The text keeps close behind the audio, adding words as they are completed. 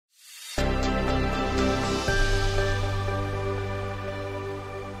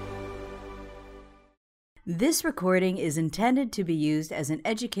This recording is intended to be used as an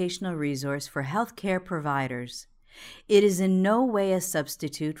educational resource for healthcare providers. It is in no way a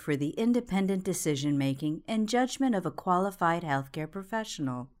substitute for the independent decision-making and judgment of a qualified healthcare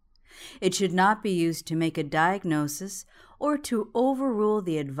professional. It should not be used to make a diagnosis or to overrule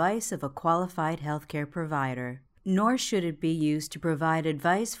the advice of a qualified healthcare provider, nor should it be used to provide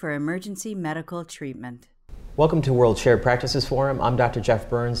advice for emergency medical treatment. Welcome to World Shared Practices Forum. I'm Dr. Jeff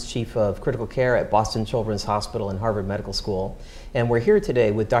Burns, Chief of Critical Care at Boston Children's Hospital and Harvard Medical School. And we're here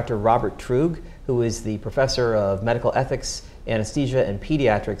today with Dr. Robert Truog, who is the Professor of Medical Ethics, Anesthesia, and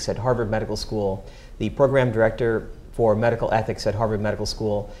Pediatrics at Harvard Medical School, the Program Director for Medical Ethics at Harvard Medical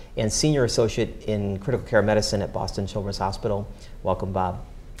School, and Senior Associate in Critical Care Medicine at Boston Children's Hospital. Welcome, Bob.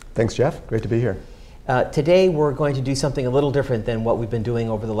 Thanks, Jeff. Great to be here. Today we're going to do something a little different than what we've been doing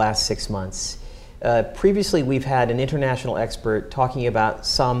over the last 6 months. Previously, we've had an international expert talking about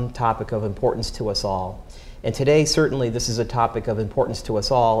some topic of importance to us all. And today, certainly, this is a topic of importance to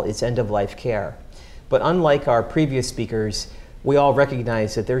us all. It's end-of-life care. But unlike our previous speakers, we all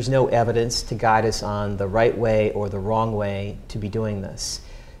recognize that there's no evidence to guide us on the right way or the wrong way to be doing this.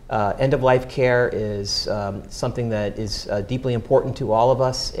 End-of-life care is something that is deeply important to all of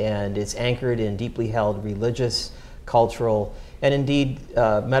us, and it's anchored in deeply held religious, cultural, and indeed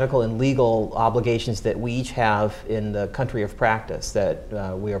medical and legal obligations that we each have in the country of practice that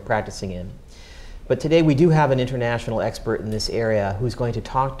we are practicing in. But today we do have an international expert in this area who's going to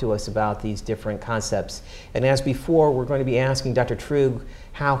talk to us about these different concepts. And as before, we're going to be asking Dr. Truog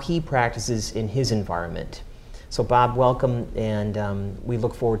how he practices in his environment. So Bob, welcome, and we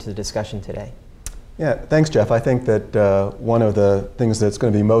look forward to the discussion today. Yeah, thanks, Jeff. I think that one of the things that's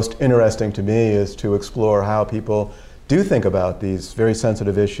going to be most interesting to me is to explore how people do think about these very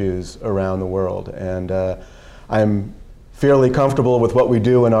sensitive issues around the world. And I'm fairly comfortable with what we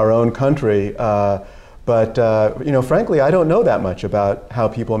do in our own country, but frankly, I don't know that much about how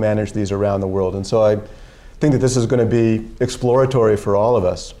people manage these around the world. And so I think that this is going to be exploratory for all of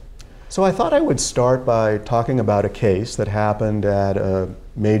us. So I thought I would start by talking about a case that happened at a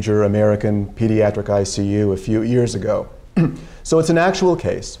major American pediatric ICU a few years ago. So it's an actual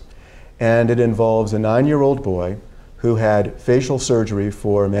case, and it involves a 9-year-old boy who had facial surgery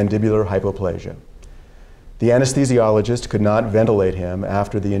for mandibular hypoplasia. The anesthesiologist could not ventilate him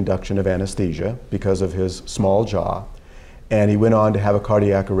after the induction of anesthesia because of his small jaw, and he went on to have a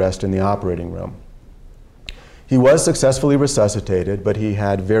cardiac arrest in the operating room. He was successfully resuscitated, but he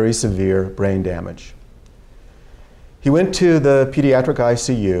had very severe brain damage. He went to the pediatric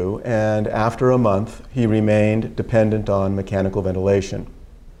ICU, and after a month, he remained dependent on mechanical ventilation.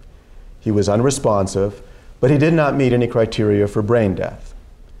 He was unresponsive, but he did not meet any criteria for brain death.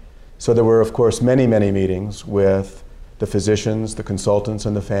 So there were, of course, many, many meetings with the physicians, the consultants,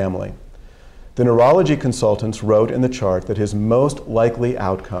 and the family. The neurology consultants wrote in the chart that his most likely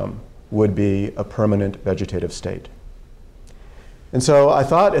outcome would be a permanent vegetative state. And so I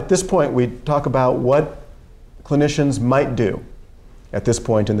thought at this point we'd talk about what clinicians might do at this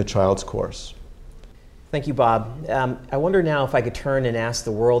point in the child's course. Thank you, Bob. I wonder now if I could turn and ask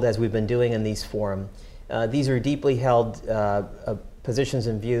the world, as we've been doing in these forums. These are deeply held positions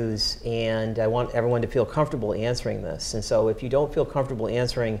and views, and I want everyone to feel comfortable answering this. And so if you don't feel comfortable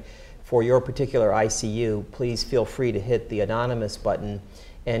answering for your particular ICU, please feel free to hit the anonymous button.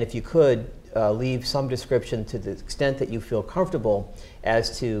 And if you could, leave some description to the extent that you feel comfortable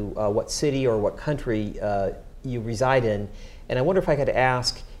as to what city or what country you reside in. And I wonder if I could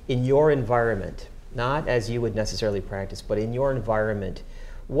ask, in your environment, not as you would necessarily practice, but in your environment,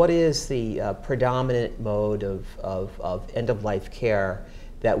 what is the predominant mode of end-of-life care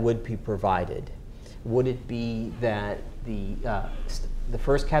that would be provided? Would it be that the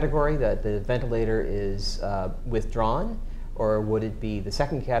first category, that the ventilator is withdrawn? Or would it be the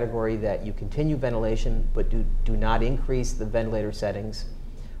second category, that you continue ventilation but do not increase the ventilator settings?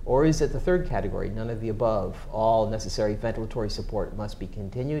 Or is it the third category, none of the above, all necessary ventilatory support must be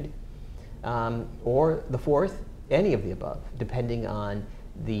continued? Or the fourth, any of the above, depending on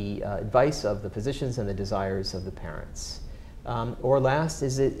the advice of the physicians and the desires of the parents. Or last,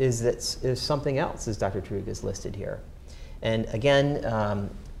 is something else, as Dr. Truog has listed here. And again,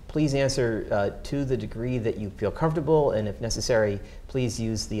 please answer to the degree that you feel comfortable, and if necessary, please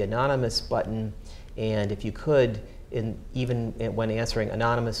use the anonymous button. And if you could, even when answering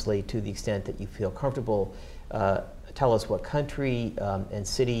anonymously, to the extent that you feel comfortable, tell us what country and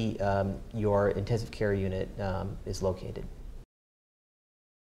city your intensive care unit is located.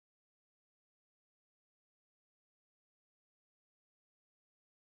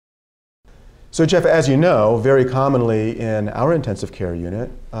 So Jeff, as you know, very commonly in our intensive care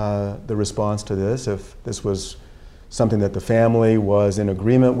unit, the response to this, if this was something that the family was in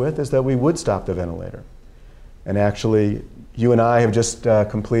agreement with, is that we would stop the ventilator. And actually, you and I have just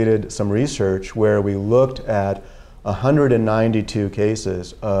completed some research where we looked at 192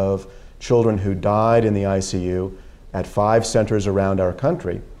 cases of children who died in the ICU at 5 centers around our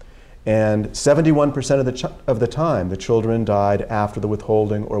country. And 71% of the time, the children died after the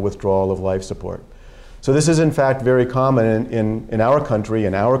withholding or withdrawal of life support. So this is in fact very common in our country,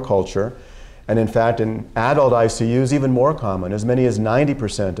 in our culture, and in fact in adult ICUs even more common. As many as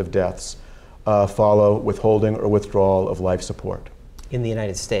 90% of deaths follow withholding or withdrawal of life support. In the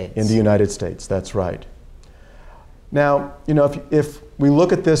United States? In the United States, that's right. Now, you know, if we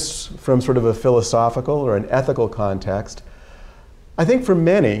look at this from sort of a philosophical or an ethical context, I think for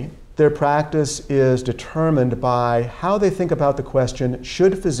many, their practice is determined by how they think about the question,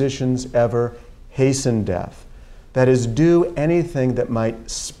 should physicians ever hasten death? That is, do anything that might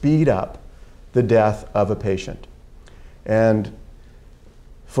speed up the death of a patient. And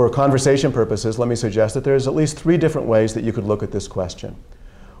for conversation purposes, let me suggest that there's at least 3 different ways that you could look at this question.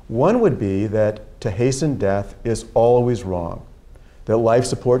 One would be that to hasten death is always wrong, that life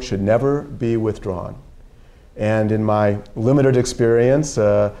support should never be withdrawn. And in my limited experience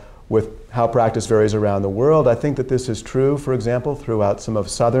with how practice varies around the world, I think that this is true, for example, throughout some of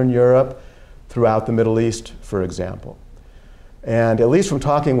Southern Europe, throughout the Middle East, for example. And at least from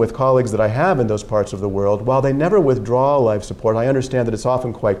talking with colleagues that I have in those parts of the world, while they never withdraw life support, I understand that it's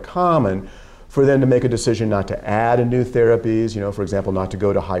often quite common for them to make a decision not to add new therapies, you know, for example, not to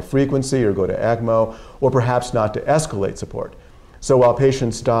go to high frequency or go to ECMO, or perhaps not to escalate support. So while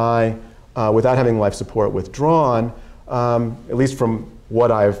patients die without having life support withdrawn, at least from what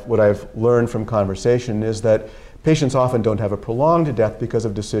I've learned from conversation, is that patients often don't have a prolonged death because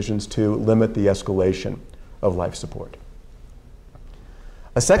of decisions to limit the escalation of life support.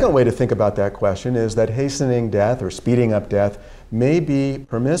 A second way to think about that question is that hastening death or speeding up death may be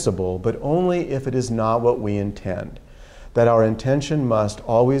permissible, but only if it is not what we intend. That our intention must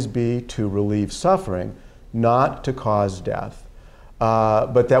always be to relieve suffering, not to cause death.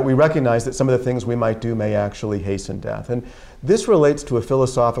 But that we recognize that some of the things we might do may actually hasten death. And this relates to a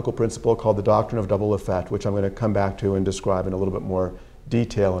philosophical principle called the doctrine of double effect, which I'm going to come back to and describe in a little bit more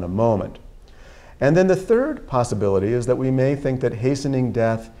detail in a moment. And then the third possibility is that we may think that hastening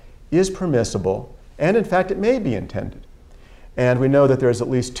death is permissible, and in fact it may be intended. And we know that there's at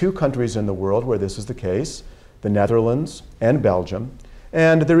least 2 countries in the world where this is the case, the Netherlands and Belgium.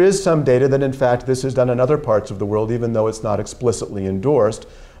 And there is some data that in fact this is done in other parts of the world, even though it's not explicitly endorsed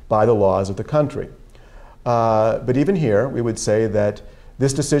by the laws of the country. But even here, we would say that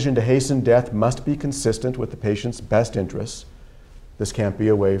this decision to hasten death must be consistent with the patient's best interests. This can't be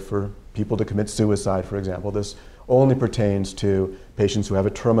a way for people to commit suicide, for example. This only pertains to patients who have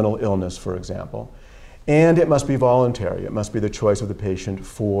a terminal illness, for example. And it must be voluntary. It must be the choice of the patient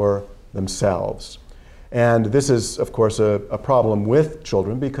for themselves. And this is, of course, a problem with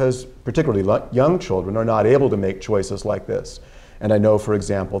children because particularly young children are not able to make choices like this. And I know, for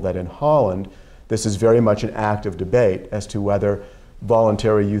example, that in Holland, this is very much an active debate as to whether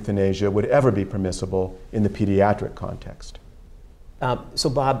voluntary euthanasia would ever be permissible in the pediatric context. So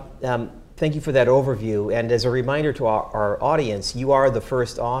Bob, thank you for that overview. And as a reminder to our audience, you are the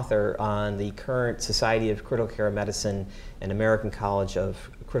first author on the current Society of Critical Care Medicine and American College of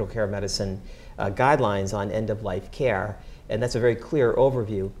Critical Care Medicine guidelines on end-of-life care. And that's a very clear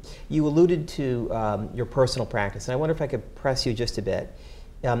overview. You alluded to your personal practice, and I wonder if I could press you just a bit.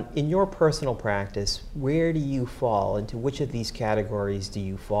 In your personal practice, where do you fall? Into which of these categories do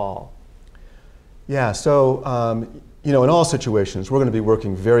you fall? Yeah, so you know, in all situations, we're going to be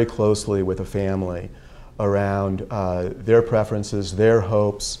working very closely with a family around their preferences, their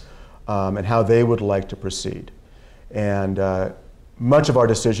hopes, and how they would like to proceed. And much of our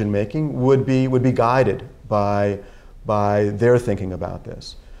decision making would be guided by their thinking about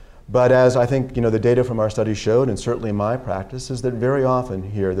this. But as I think the data from our study showed, and certainly my practice, is that very often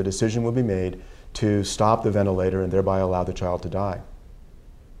here the decision will be made to stop the ventilator and thereby allow the child to die.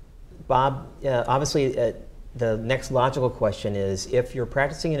 Bob, obviously the next logical question is, if you're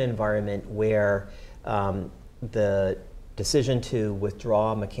practicing in an environment where the decision to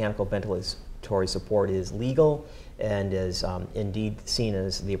withdraw mechanical ventilatory support is legal and is indeed seen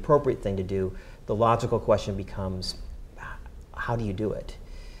as the appropriate thing to do, the logical question becomes, how do you do it?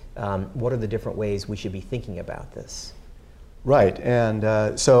 What are the different ways we should be thinking about this? Right,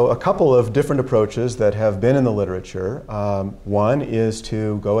 and so a couple of different approaches that have been in the literature. One is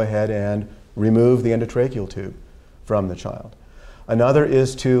to go ahead and remove the endotracheal tube from the child. Another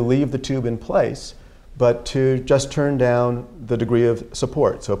is to leave the tube in place, but to just turn down the degree of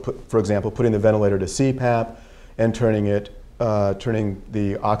support. So, for example, putting the ventilator to CPAP and turning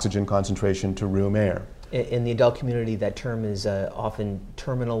the oxygen concentration to room air. In the adult community, that term is often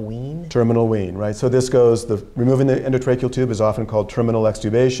terminal wean? Terminal wean, right? So this goes, removing the endotracheal tube is often called terminal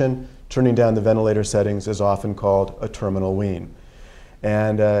extubation. Turning down the ventilator settings is often called a terminal wean.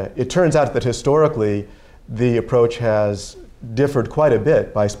 And it turns out that historically, the approach has differed quite a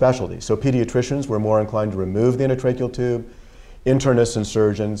bit by specialty. So pediatricians were more inclined to remove the endotracheal tube, internists and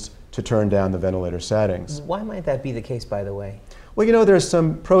surgeons to turn down the ventilator settings. Why might that be the case, by the way? Well, you know, there's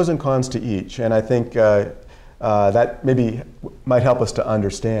some pros and cons to each, and I think that maybe might help us to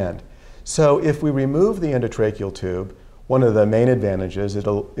understand. So if we remove the endotracheal tube, one of the main advantages is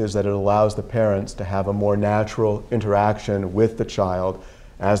that it allows the parents to have a more natural interaction with the child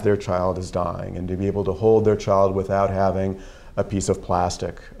as their child is dying, and to be able to hold their child without having a piece of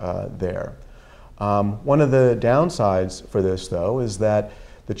plastic there. One of the downsides for this, though, is that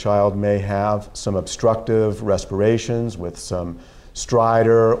the child may have some obstructive respirations with some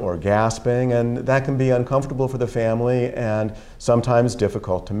stridor or gasping, and that can be uncomfortable for the family and sometimes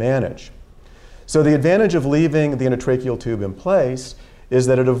difficult to manage. So the advantage of leaving the endotracheal tube in place is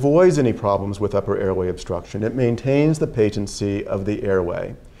that it avoids any problems with upper airway obstruction. It maintains the patency of the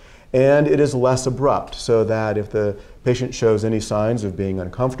airway, and it is less abrupt, so that if the patient shows any signs of being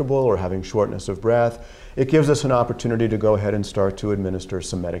uncomfortable or having shortness of breath, it gives us an opportunity to go ahead and start to administer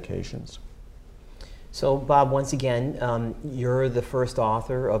some medications. So Bob, once again, you're the first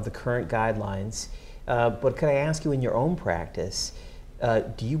author of the current guidelines, but could I ask you, in your own practice,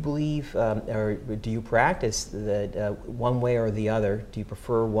 do you believe or do you practice that one way or the other? Do you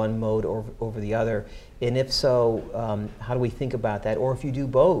prefer one mode over the other? And if so, how do we think about that? Or if you do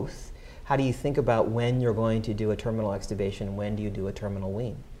both, how do you think about when you're going to do a terminal extubation and when do you do a terminal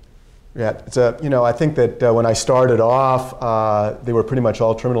wean? Yeah, I think that when I started off, they were pretty much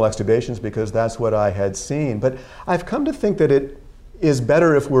all terminal extubations because that's what I had seen. But I've come to think that it is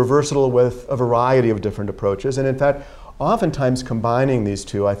better if we're versatile with a variety of different approaches. And in fact, oftentimes combining these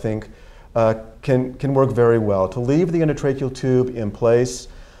two, I think, can work very well. To leave the endotracheal tube in place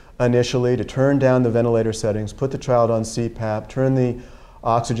initially, to turn down the ventilator settings, put the child on CPAP, turn the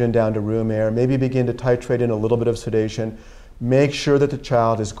oxygen down to room air, maybe begin to titrate in a little bit of sedation, make sure that the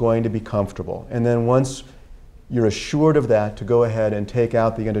child is going to be comfortable. And then once you're assured of that, to go ahead and take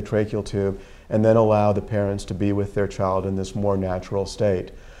out the endotracheal tube and then allow the parents to be with their child in this more natural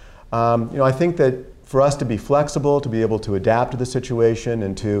state. I think that for us to be flexible, to be able to adapt to the situation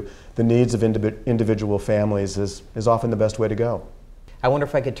and to the needs of individual families is often the best way to go. I wonder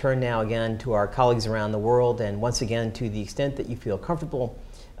if I could turn now again to our colleagues around the world, and once again, to the extent that you feel comfortable,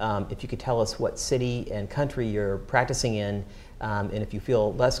 if you could tell us what city and country you're practicing in, and if you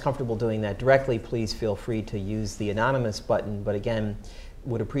feel less comfortable doing that directly, please feel free to use the anonymous button. But again,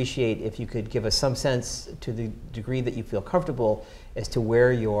 would appreciate if you could give us some sense, to the degree that you feel comfortable, as to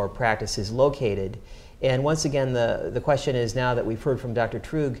where your practice is located. And once again, the question is, now that we've heard from Dr.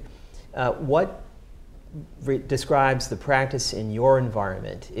 Truog, what describes the practice in your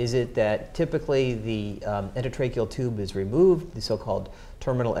environment? Is it that typically the endotracheal tube is removed, the so-called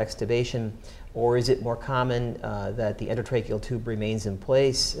terminal extubation, or is it more common that the endotracheal tube remains in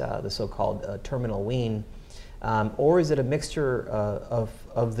place, the so-called terminal wean, or is it a mixture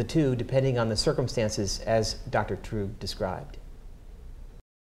of the two, depending on the circumstances, as Dr. Truog described?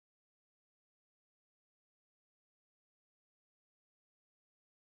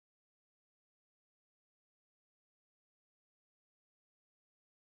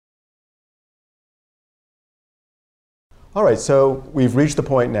 All right, so we've reached the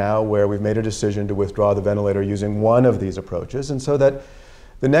point now where we've made a decision to withdraw the ventilator using one of these approaches, and so that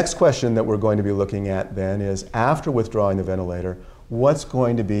the next question that we're going to be looking at then is, after withdrawing the ventilator, what's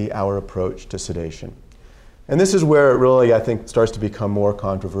going to be our approach to sedation? And this is where it really, I think, starts to become more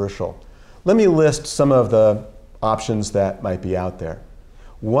controversial. Let me list some of the options that might be out there.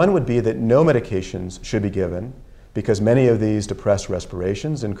 One would be that no medications should be given, because many of these depress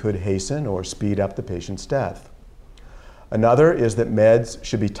respirations and could hasten or speed up the patient's death. Another is that meds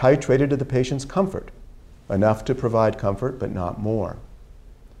should be titrated to the patient's comfort, enough to provide comfort but not more.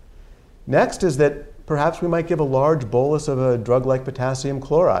 Next is that perhaps we might give a large bolus of a drug like potassium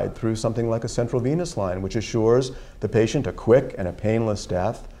chloride through something like a central venous line, which assures the patient a quick and a painless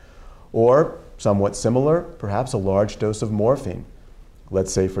death, or somewhat similar, perhaps a large dose of morphine.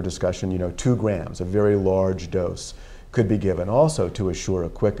 Let's say for discussion, 2 grams, a very large dose, could be given also to assure a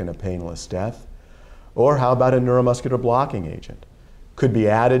quick and a painless death. Or how about a neuromuscular blocking agent? Could be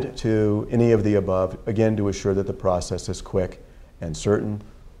added to any of the above, again, to assure that the process is quick and certain,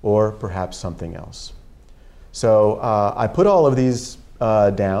 or perhaps something else. So I put all of these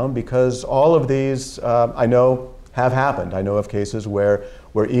down because all of these I know have happened. I know of cases where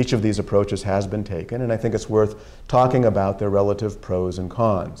each of these approaches has been taken, and I think it's worth talking about their relative pros and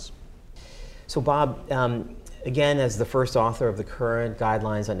cons. So Bob, again, as the first author of the current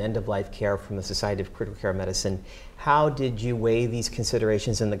guidelines on end-of-life care from the Society of Critical Care Medicine, how did you weigh these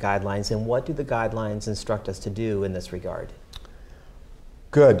considerations in the guidelines, and what do the guidelines instruct us to do in this regard?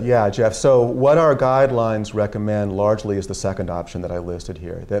 Good, yeah, Jeff. So what our guidelines recommend largely is the second option that I listed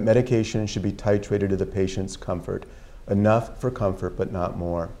here, that medication should be titrated to the patient's comfort, enough for comfort but not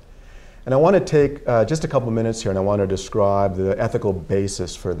more. And I want to take just a couple minutes here, and I want to describe the ethical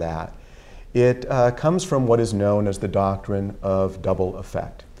basis for that. It comes from what is known as the doctrine of double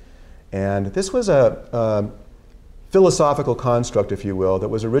effect. And this was a philosophical construct, if you will, that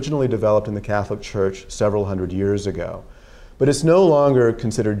was originally developed in the Catholic Church several hundred years ago. But it's no longer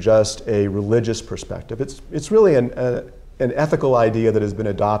considered just a religious perspective. It's really an ethical idea that has been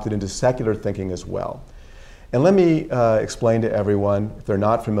adopted into secular thinking as well. And let me explain to everyone, if they're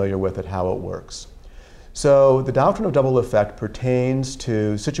not familiar with it, how it works. So the doctrine of double effect pertains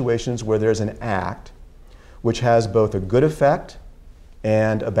to situations where there's an act which has both a good effect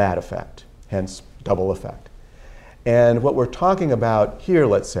and a bad effect, hence double effect. And what we're talking about here,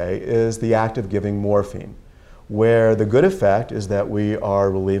 let's say, is the act of giving morphine, where the good effect is that we are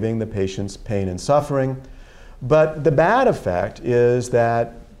relieving the patient's pain and suffering, but the bad effect is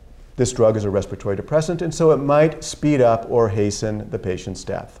that this drug is a respiratory depressant, and so it might speed up or hasten the patient's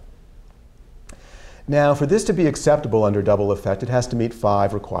death. Now, for this to be acceptable under double effect, it has to meet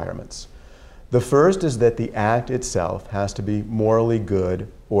 5 requirements. The first is that the act itself has to be morally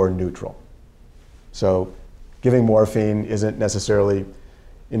good or neutral. So giving morphine isn't necessarily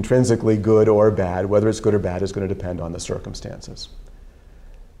intrinsically good or bad. Whether it's good or bad is going to depend on the circumstances.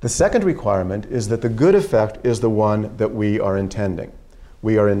 The second requirement is that the good effect is the one that we are intending.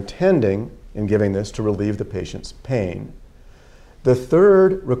 We are intending, in giving this, to relieve the patient's pain. The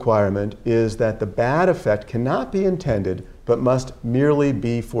third requirement is that the bad effect cannot be intended, but must merely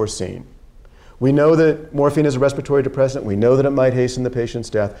be foreseen. We know that morphine is a respiratory depressant. We know that it might hasten the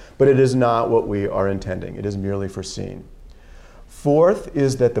patient's death, but it is not what we are intending. It is merely foreseen. Fourth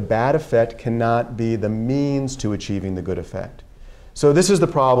is that the bad effect cannot be the means to achieving the good effect. So this is the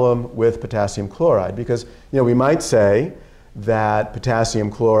problem with potassium chloride, because we might say that potassium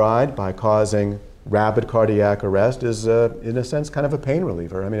chloride, by causing rapid cardiac arrest, is in a sense kind of a pain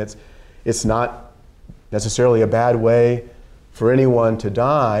reliever. I mean, it's not necessarily a bad way for anyone to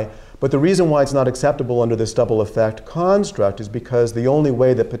die, but the reason why it's not acceptable under this double effect construct is because the only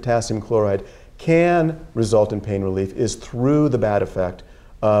way that potassium chloride can result in pain relief is through the bad effect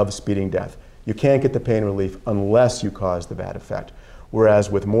of speeding death. You can't get the pain relief unless you cause the bad effect. Whereas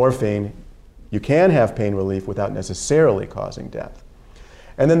with morphine, you can have pain relief without necessarily causing death.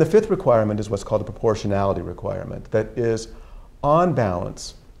 And then the fifth requirement is what's called a proportionality requirement. That is, on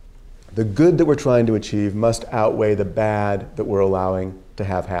balance, the good that we're trying to achieve must outweigh the bad that we're allowing to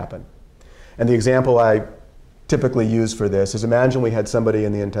have happen. And the example I typically use for this is, imagine we had somebody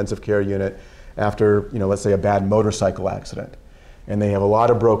in the intensive care unit after, let's say a bad motorcycle accident. And they have a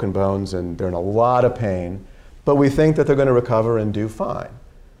lot of broken bones and they're in a lot of pain, but we think that they're going to recover and do fine.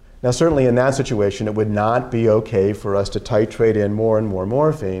 Now, certainly in that situation, it would not be okay for us to titrate in more and more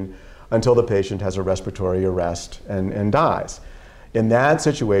morphine until the patient has a respiratory arrest and dies. In that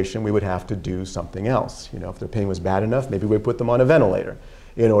situation, we would have to do something else. If their pain was bad enough, maybe we'd put them on a ventilator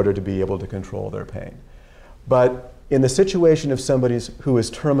in order to be able to control their pain. But in the situation of somebody who is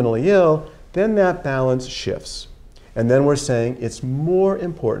terminally ill, then that balance shifts. And then we're saying it's more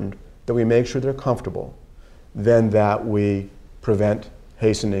important that we make sure they're comfortable than that we prevent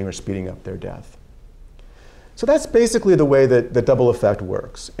hastening or speeding up their death. So that's basically the way that the double effect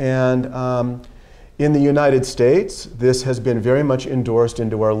works. And in the United States, this has been very much endorsed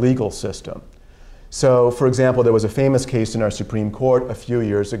into our legal system. So, for example, there was a famous case in our Supreme Court a few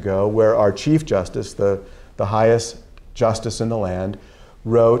years ago where our Chief Justice, the highest justice in the land,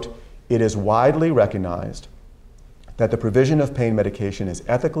 wrote, "It is widely recognized that the provision of pain medication is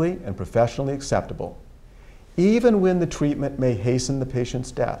ethically and professionally acceptable, even when the treatment may hasten the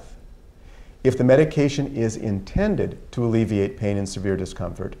patient's death, if the medication is intended to alleviate pain and severe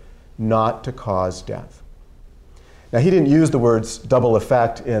discomfort, not to cause death." Now, he didn't use the words double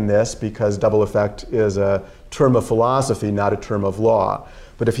effect in this because double effect is a term of philosophy, not a term of law.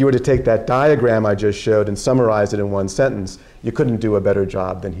 But if you were to take that diagram I just showed and summarize it in one sentence, you couldn't do a better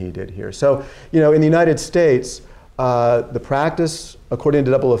job than he did here. So, in the United States, the practice, according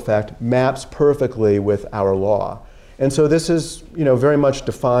to double effect, maps perfectly with our law. And so this is, very much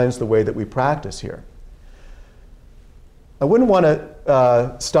defines the way that we practice here. I wouldn't want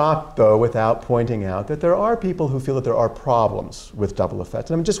to stop, though, without pointing out that there are people who feel that there are problems with double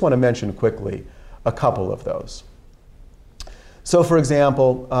effects. And I just want to mention quickly a couple of those. So, for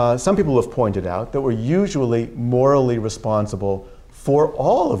example, some people have pointed out that we're usually morally responsible for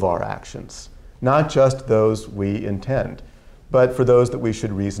all of our actions, not just those we intend, but for those that we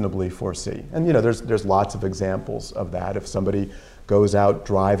should reasonably foresee. And there's lots of examples of that. If somebody goes out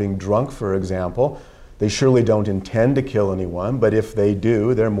driving drunk, for example, they surely don't intend to kill anyone, but if they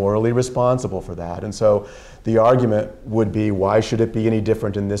do, they're morally responsible for that. And so the argument would be, why should it be any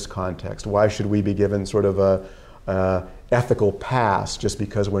different in this context? Why should we be given sort of a ethical pass just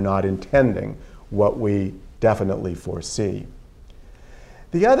because we're not intending what we definitely foresee?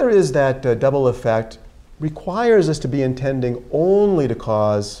 The other is that double effect requires us to be intending only to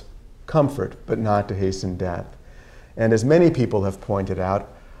cause comfort, but not to hasten death. And as many people have pointed out,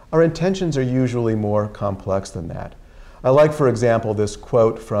 our intentions are usually more complex than that. I like, for example, this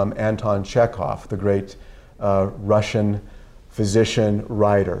quote from Anton Chekhov, the great Russian physician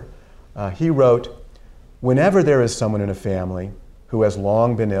writer. He wrote, "Whenever there is someone in a family who has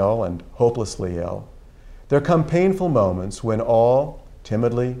long been ill and hopelessly ill, there come painful moments when all,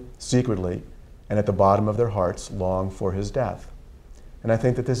 timidly, secretly, and at the bottom of their hearts, long for his death." And I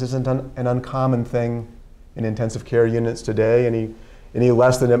think that this isn't an uncommon thing in intensive care units today, any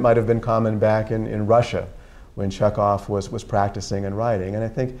less than it might have been common back in Russia when Chekhov was practicing and writing. And I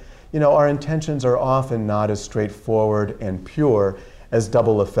think, our intentions are often not as straightforward and pure as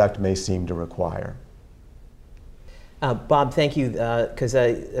double effect may seem to require. Bob, thank you, because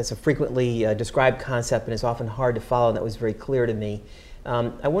that's a frequently described concept and it's often hard to follow, and that was very clear to me.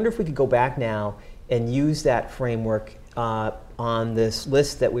 I wonder if we could go back now and use that framework on this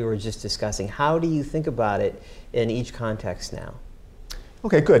list that we were just discussing. How do you think about it in each context now?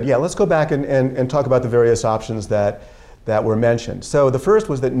 Okay, good. Yeah, let's go back and talk about the various options that were mentioned. So the first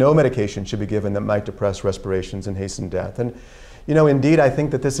was that no medication should be given that might depress respirations and hasten death. And, indeed, I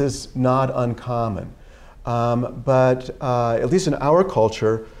think that this is not uncommon. But at least in our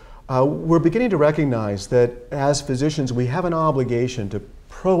culture, we're beginning to recognize that as physicians, we have an obligation to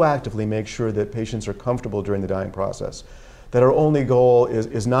proactively make sure that patients are comfortable during the dying process, that our only goal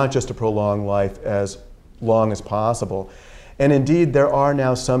is not just to prolong life as long as possible. And indeed, there are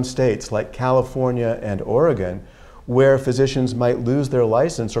now some states like California and Oregon where physicians might lose their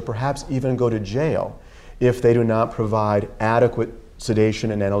license or perhaps even go to jail if they do not provide adequate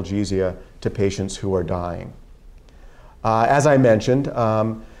sedation and analgesia to patients who are dying. As I mentioned,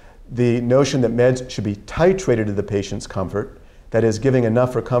 the notion that meds should be titrated to the patient's comfort, that is, giving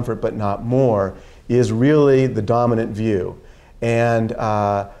enough for comfort but not more, is really the dominant view. And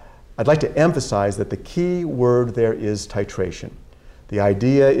I'd like to emphasize that the key word there is titration. The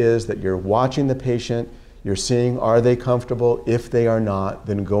idea is that you're watching the patient, you're seeing, are they comfortable? If they are not,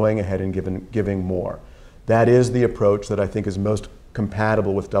 then going ahead and giving more. That is the approach that I think is most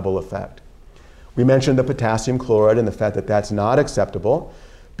compatible with double effect. We mentioned the potassium chloride and the fact that that's not acceptable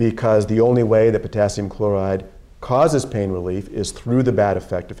because the only way that potassium chloride causes pain relief is through the bad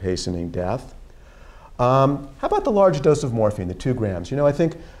effect of hastening death. How about the large dose of morphine, the 2 grams? I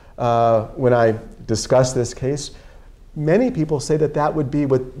think when I discuss this case, many people say that that would be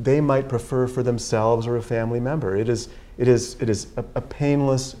what they might prefer for themselves or a family member. It is a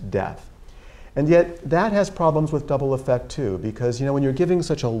painless death. And yet that has problems with double effect too, because when you're giving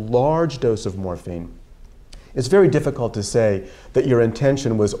such a large dose of morphine, it's very difficult to say that your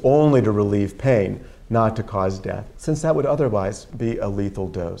intention was only to relieve pain, not to cause death, since that would otherwise be a lethal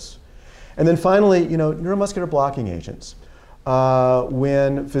dose. And then finally, neuromuscular blocking agents.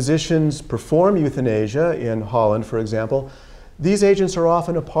 When physicians perform euthanasia in Holland, for example, these agents are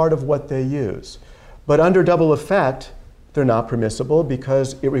often a part of what they use. But under double effect, they're not permissible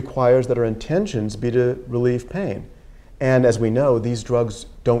because it requires that our intentions be to relieve pain. And as we know, these drugs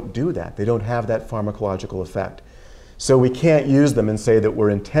don't do that. They don't have that pharmacological effect. So we can't use them and say that we're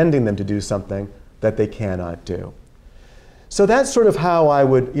intending them to do something that they cannot do. So that's sort of how I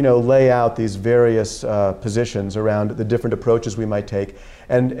would lay out these various positions around the different approaches we might take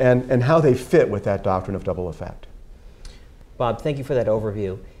and how they fit with that doctrine of double effect. Bob, thank you for that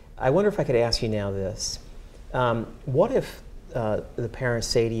overview. I wonder if I could ask you now this. What if the parents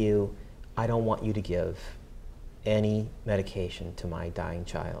say to you, I don't want you to give any medication to my dying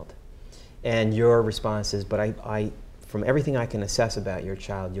child? And your response is, but I from everything I can assess about your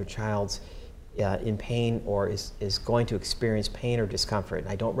child's in pain or is going to experience pain or discomfort, and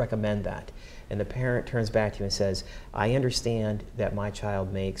I don't recommend that. And the parent turns back to you and says, I understand that my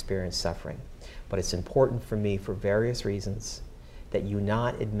child may experience suffering, but it's important for me for various reasons that you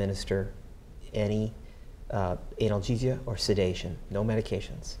not administer any analgesia or sedation, no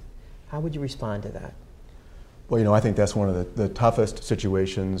medications. How would you respond to that? Well, you know, I think that's one of the toughest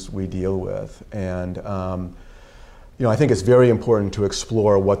situations we deal with. And, you know, I think it's very important to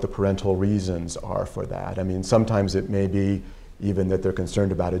explore what the parental reasons are for that. I mean, sometimes it may be even that they're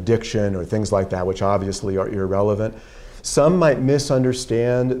concerned about addiction or things like that, which obviously are irrelevant. Some might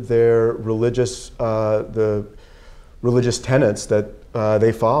misunderstand their religious, the religious tenets that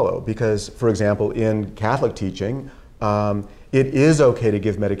they follow. Because, for example, in Catholic teaching, it is okay to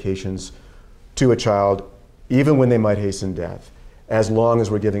give medications to a child even when they might hasten death, as long as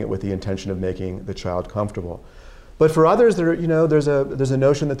we're giving it with the intention of making the child comfortable. But for others, you know, there's a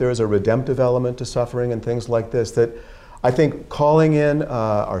notion that there is a redemptive element to suffering and things like this, that I think calling in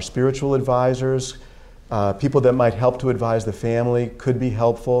our spiritual advisors, people that might help to advise the family could be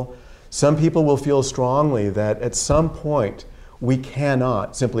helpful. Some people will feel strongly that at some point we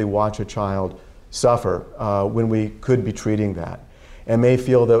cannot simply watch a child suffer when we could be treating that, and may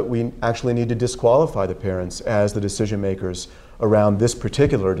feel that we actually need to disqualify the parents as the decision makers around this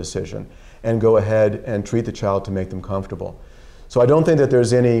particular decision and go ahead and treat the child to make them comfortable. So I don't think that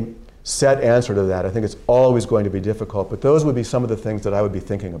there's any set answer to that. I think it's always going to be difficult, but those would be some of the things that I would be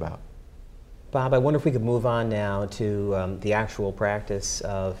thinking about. Bob, I wonder if we could move on now to the actual practice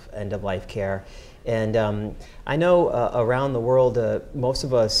of end-of-life care. And I know around the world, most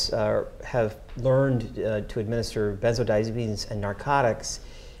of us have learned to administer benzodiazepines and narcotics.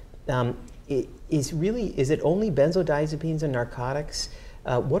 Is it only benzodiazepines and narcotics?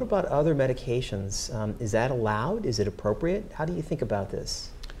 What about other medications? Is that allowed? Is it appropriate? How do you think about this?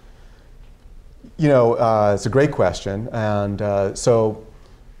 You know, it's a great question. And so,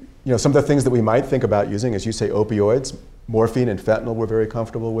 you know, some of the things that we might think about using, as you say, opioids, morphine and fentanyl we're very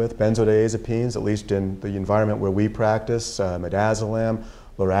comfortable with, benzodiazepines, at least in the environment where we practice, midazolam,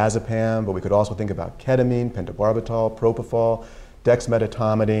 lorazepam, but we could also think about ketamine, pentobarbital, propofol,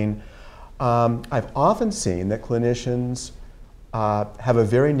 dexmedetomidine. I've often seen that clinicians have a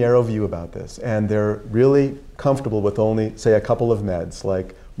very narrow view about this, and they're really comfortable with only, say, a couple of meds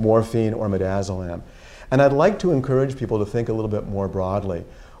like morphine or midazolam. And I'd like to encourage people to think a little bit more broadly.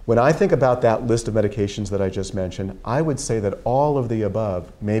 When I think about that list of medications that I just mentioned, I would say that all of the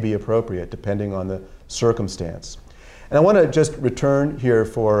above may be appropriate depending on the circumstance. And I want to just return here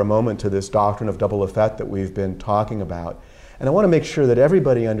for a moment to this doctrine of double effect that we've been talking about. And I want to make sure that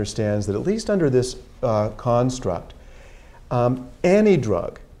everybody understands that at least under this construct, any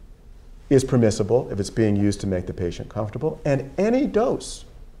drug is permissible if it's being used to make the patient comfortable, and any dose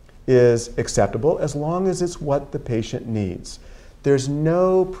is acceptable as long as it's what the patient needs. There's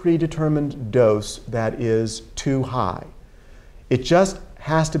no predetermined dose that is too high. It just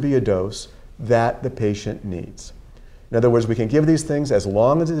has to be a dose that the patient needs. In other words, we can give these things as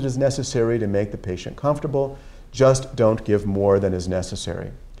long as it is necessary to make the patient comfortable, just don't give more than is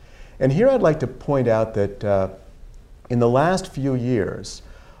necessary. And here I'd like to point out that in the last few years,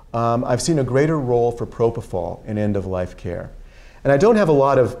 I've seen a greater role for propofol in end-of-life care. And I don't have a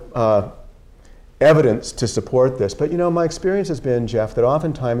lot of evidence to support this, but you know, my experience has been, Jeff, that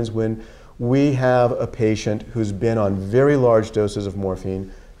oftentimes when we have a patient who's been on very large doses of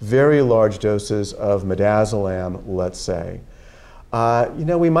morphine, very large doses of midazolam, let's say, you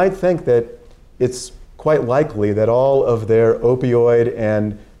know, we might think that it's quite likely that all of their opioid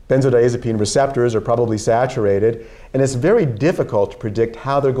and benzodiazepine receptors are probably saturated, and it's very difficult to predict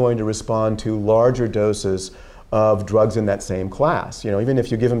how they're going to respond to larger doses of drugs in that same class. You know, even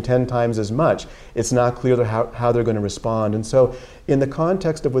if you give them 10 times as much, it's not clear how they're going to respond. And so in the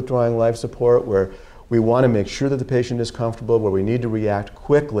context of withdrawing life support, where we want to make sure that the patient is comfortable, where we need to react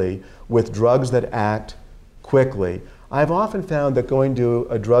quickly with drugs that act quickly, I've often found that going to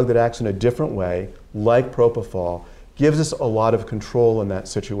a drug that acts in a different way, like propofol, gives us a lot of control in that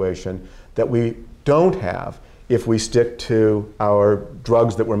situation that we don't have if we stick to our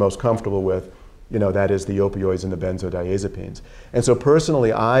drugs that we're most comfortable with. You know, that is the opioids and the benzodiazepines. And so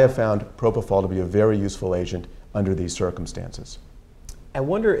personally, I have found propofol to be a very useful agent under these circumstances. I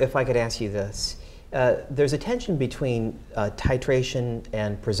wonder if I could ask you this. There's a tension between titration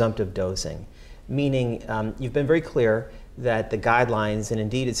and presumptive dosing, meaning you've been very clear that the guidelines, and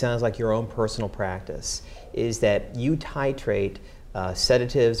indeed it sounds like your own personal practice, is that you titrate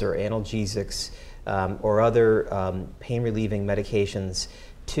sedatives or analgesics or other pain-relieving medications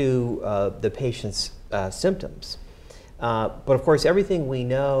to the patient's symptoms. But of course, everything we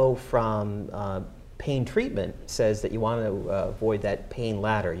know from pain treatment says that you want to avoid that pain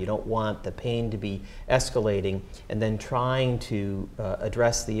ladder. You don't want the pain to be escalating and then trying to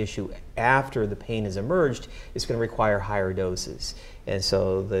address the issue after the pain has emerged is going to require higher doses. And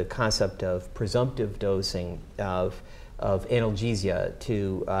so the concept of presumptive dosing of analgesia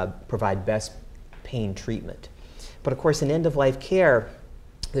to provide best pain treatment. But of course, in end-of-life care,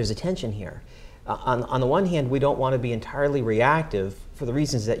 there's a tension here. On the one hand, we don't want to be entirely reactive for the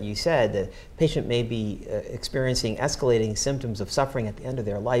reasons that you said. The patient may be experiencing escalating symptoms of suffering at the end of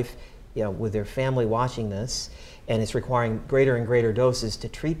their life, with their family watching this, and it's requiring greater and greater doses to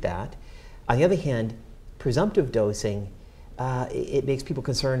treat that. On the other hand, presumptive dosing, it makes people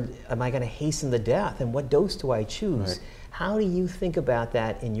concerned, am I going to hasten the death, and what dose do I choose? Right. How do you think about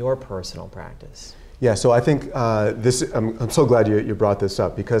that in your personal practice? Yeah, so I think I'm so glad you brought this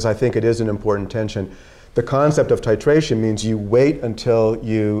up, because I think it is an important tension. The concept of titration means you wait until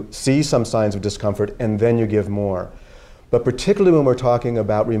you see some signs of discomfort and then you give more. But particularly when we're talking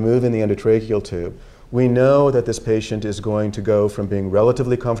about removing the endotracheal tube, we know that this patient is going to go from being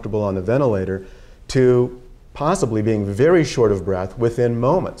relatively comfortable on the ventilator to possibly being very short of breath within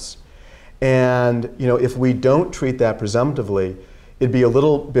moments. And if we don't treat that presumptively, it'd be a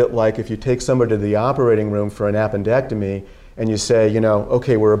little bit like if you take somebody to the operating room for an appendectomy and you say,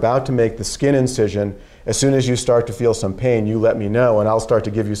 okay, we're about to make the skin incision. As soon as you start to feel some pain, you let me know and I'll start to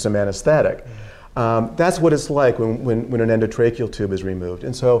give you some anesthetic. That's what it's like when an endotracheal tube is removed.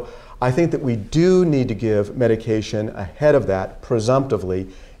 And so I think that we do need to give medication ahead of that, presumptively,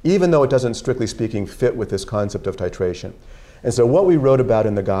 even though it doesn't, strictly speaking, fit with this concept of titration. And so what we wrote about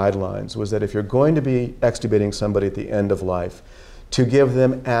in the guidelines was that if you're going to be extubating somebody at the end of life, to give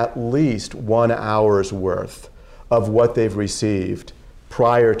them at least 1 hour's worth of what they've received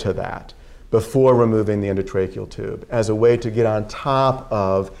prior to that, before removing the endotracheal tube, as a way to get on top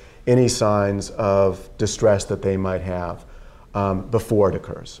of any signs of distress that they might have before it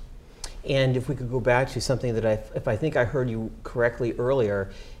occurs. And if we could go back to something that if I think I heard you correctly earlier,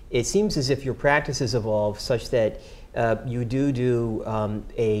 it seems as if your practice has evolved such that you do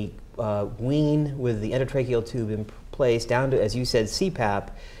a wean with the endotracheal tube in place down to, as you said, CPAP,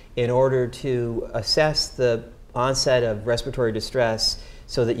 in order to assess the onset of respiratory distress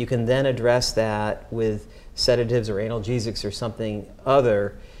so that you can then address that with sedatives or analgesics or something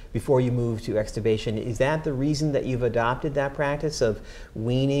other before you move to extubation. Is that the reason that you've adopted that practice of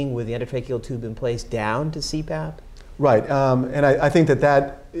weaning with the endotracheal tube in place down to CPAP? Right, and I think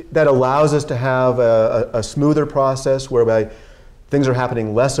that allows us to have a smoother process whereby things are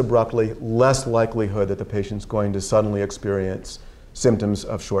happening less abruptly, less likelihood that the patient's going to suddenly experience symptoms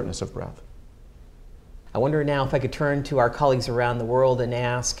of shortness of breath. I wonder now if I could turn to our colleagues around the world and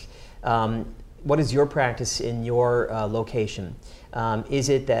ask, what is your practice in your location? Is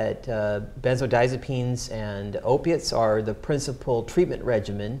it that benzodiazepines and opiates are the principal treatment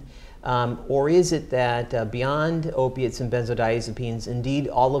regimen? Or is it that beyond opiates and benzodiazepines, indeed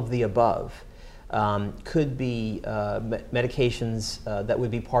all of the above could be medications that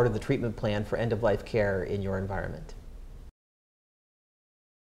would be part of the treatment plan for end-of-life care in your environment?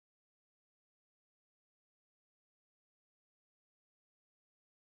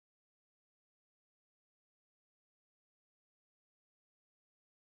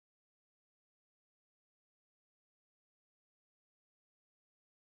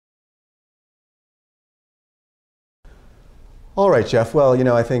 All right, Jeff. Well,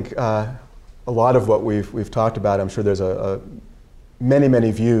 I think a lot of what we've talked about, I'm sure there's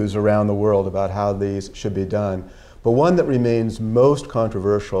many views around the world about how these should be done. But one that remains most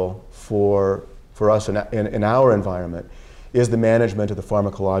controversial for us in our environment is the management of the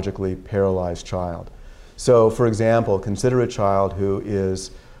pharmacologically paralyzed child. So, for example, consider a child who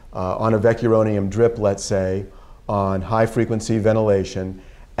is on a vecuronium drip, let's say, on high-frequency ventilation,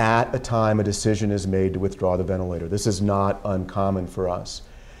 at a time a decision is made to withdraw the ventilator. This is not uncommon for us.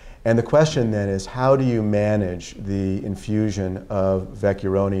 And the question then is, how do you manage the infusion of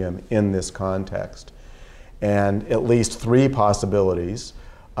vecuronium in this context? And at least 3 possibilities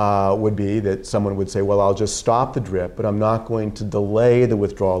would be that someone would say, well, I'll just stop the drip, but I'm not going to delay the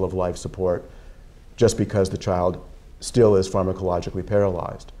withdrawal of life support just because the child still is pharmacologically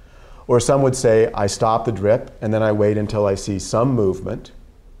paralyzed. Or some would say, I stop the drip and then I wait until I see some movement,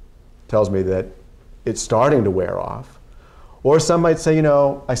 tells me that it's starting to wear off. Or some might say,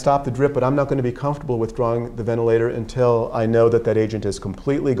 I stop the drip, but I'm not going to be comfortable withdrawing the ventilator until I know that that agent is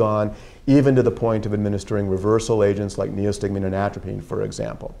completely gone, even to the point of administering reversal agents like neostigmine and atropine, for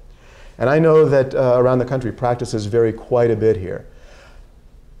example. And I know that around the country, practices vary quite a bit here.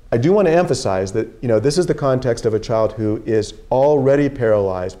 I do want to emphasize that, you know, this is the context of a child who is already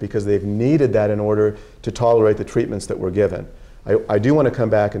paralyzed because they've needed that in order to tolerate the treatments that were given. I do want to come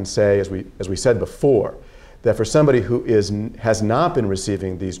back and say, as we said before, that for somebody who has not been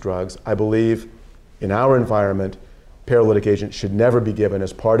receiving these drugs, I believe in our environment, paralytic agents should never be given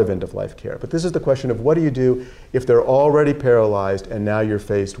as part of end-of-life care. But this is the question of what do you do if they're already paralyzed and now you're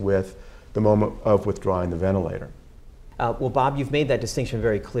faced with the moment of withdrawing the ventilator? Well, Bob, you've made that distinction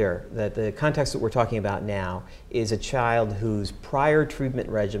very clear, that the context that we're talking about now is a child whose prior treatment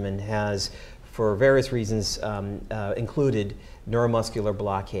regimen has, for various reasons, included neuromuscular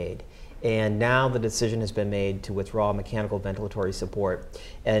blockade. And now the decision has been made to withdraw mechanical ventilatory support.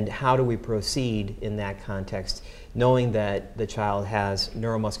 And how do we proceed in that context, knowing that the child has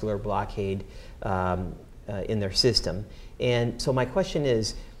neuromuscular blockade in their system? And so my question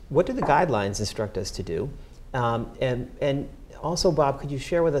is, what do the guidelines instruct us to do? And also, Bob, could you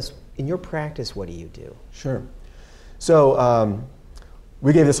share with us, in your practice, what do you do? Sure. So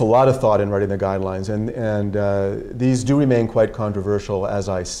we gave this a lot of thought in writing the guidelines, and these do remain quite controversial, as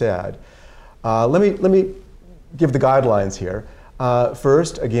I said. Let me give the guidelines here.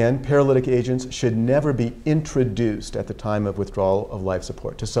 First, again, paralytic agents should never be introduced at the time of withdrawal of life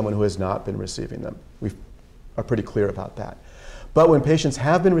support to someone who has not been receiving them. We are pretty clear about that. But when patients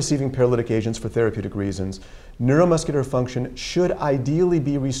have been receiving paralytic agents for therapeutic reasons, neuromuscular function should ideally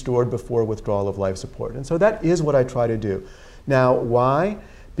be restored before withdrawal of life support. And so that is what I try to do. Now, why?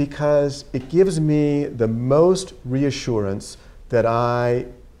 Because it gives me the most reassurance that I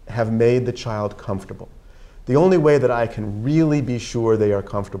have made the child comfortable. The only way that I can really be sure they are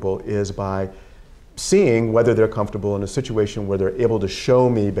comfortable is by seeing whether they're comfortable in a situation where they're able to show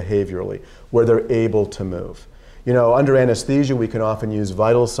me behaviorally, where they're able to move. You know, under anesthesia, we can often use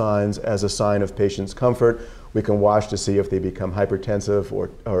vital signs as a sign of patient's comfort. We can watch to see if they become hypertensive or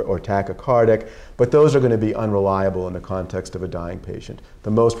tachycardic, but those are going to be unreliable in the context of a dying patient. The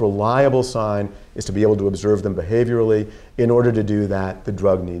most reliable sign is to be able to observe them behaviorally. In order to do that, the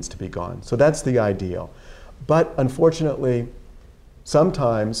drug needs to be gone. So that's the ideal. But unfortunately,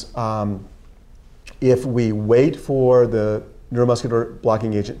 sometimes if we wait for the neuromuscular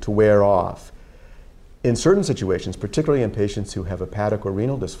blocking agent to wear off, in certain situations, particularly in patients who have hepatic or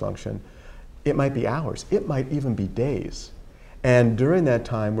renal dysfunction, it might be hours, it might even be days. And during that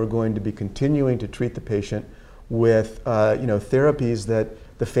time, we're going to be continuing to treat the patient with therapies that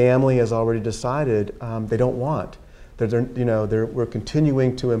the family has already decided they don't want. We're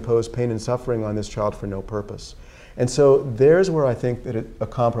continuing to impose pain and suffering on this child for no purpose. And so there's where I think that a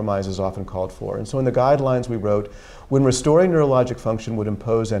compromise is often called for. And so in the guidelines we wrote, when restoring neurologic function would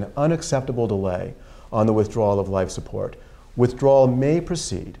impose an unacceptable delay on the withdrawal of life support, withdrawal may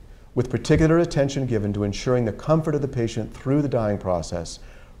proceed with particular attention given to ensuring the comfort of the patient through the dying process,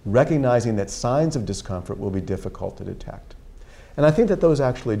 recognizing that signs of discomfort will be difficult to detect. And I think that those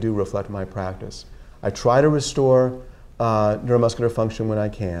actually do reflect my practice. I try to restore neuromuscular function when I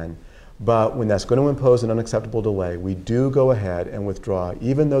can, but when that's going to impose an unacceptable delay, we do go ahead and withdraw,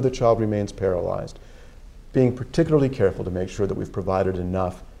 even though the child remains paralyzed, being particularly careful to make sure that we've provided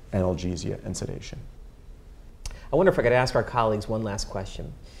enough analgesia and sedation. I wonder if I could ask our colleagues one last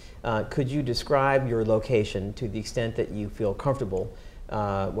question. Could you describe your location to the extent that you feel comfortable,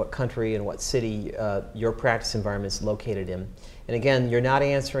 what country and what city your practice environment is located in? And again, you're not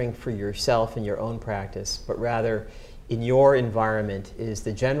answering for yourself in your own practice, but rather in your environment, is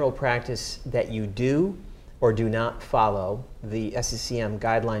the general practice that you do or do not follow the SCCM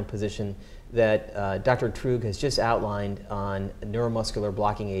guideline position that Dr. Truog has just outlined on neuromuscular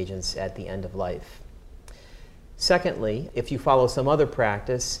blocking agents at the end of life? Secondly, if you follow some other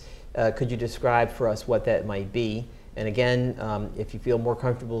practice, could you describe for us what that might be? And again, if you feel more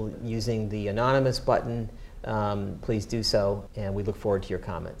comfortable using the anonymous button, please do so, and we look forward to your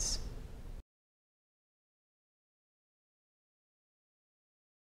comments.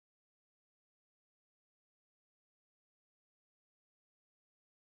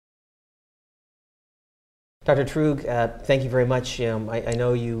 Dr. Truog, thank you very much. I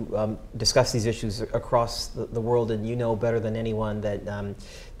know you discuss these issues across the world, and you know better than anyone that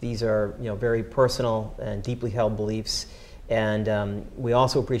these are very personal and deeply held beliefs. And we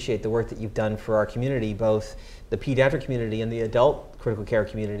also appreciate the work that you've done for our community, both the pediatric community and the adult critical care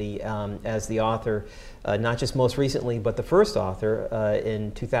community, as the author, not just most recently, but the first author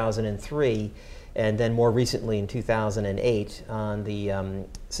in 2003, and then more recently in 2008 on the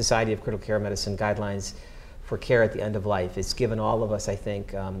Society of Critical Care Medicine Guidelines for Care at the End of Life. It's given all of us, I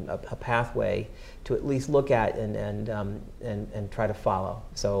think, a pathway to at least look at and try to follow.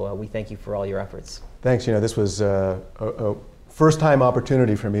 So we thank you for all your efforts. Thanks. This was first-time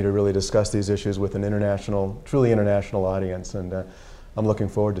opportunity for me to really discuss these issues with an international, truly international audience, and I'm looking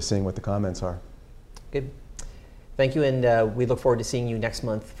forward to seeing what the comments are. Good. Thank you, and we look forward to seeing you next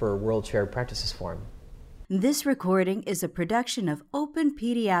month for World Shared Practices Forum. This recording is a production of Open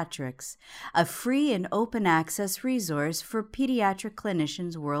Pediatrics, a free and open access resource for pediatric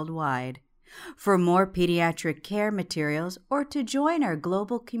clinicians worldwide. For more pediatric care materials or to join our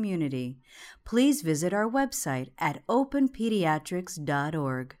global community, please visit our website at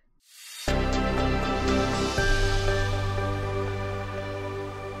openpediatrics.org.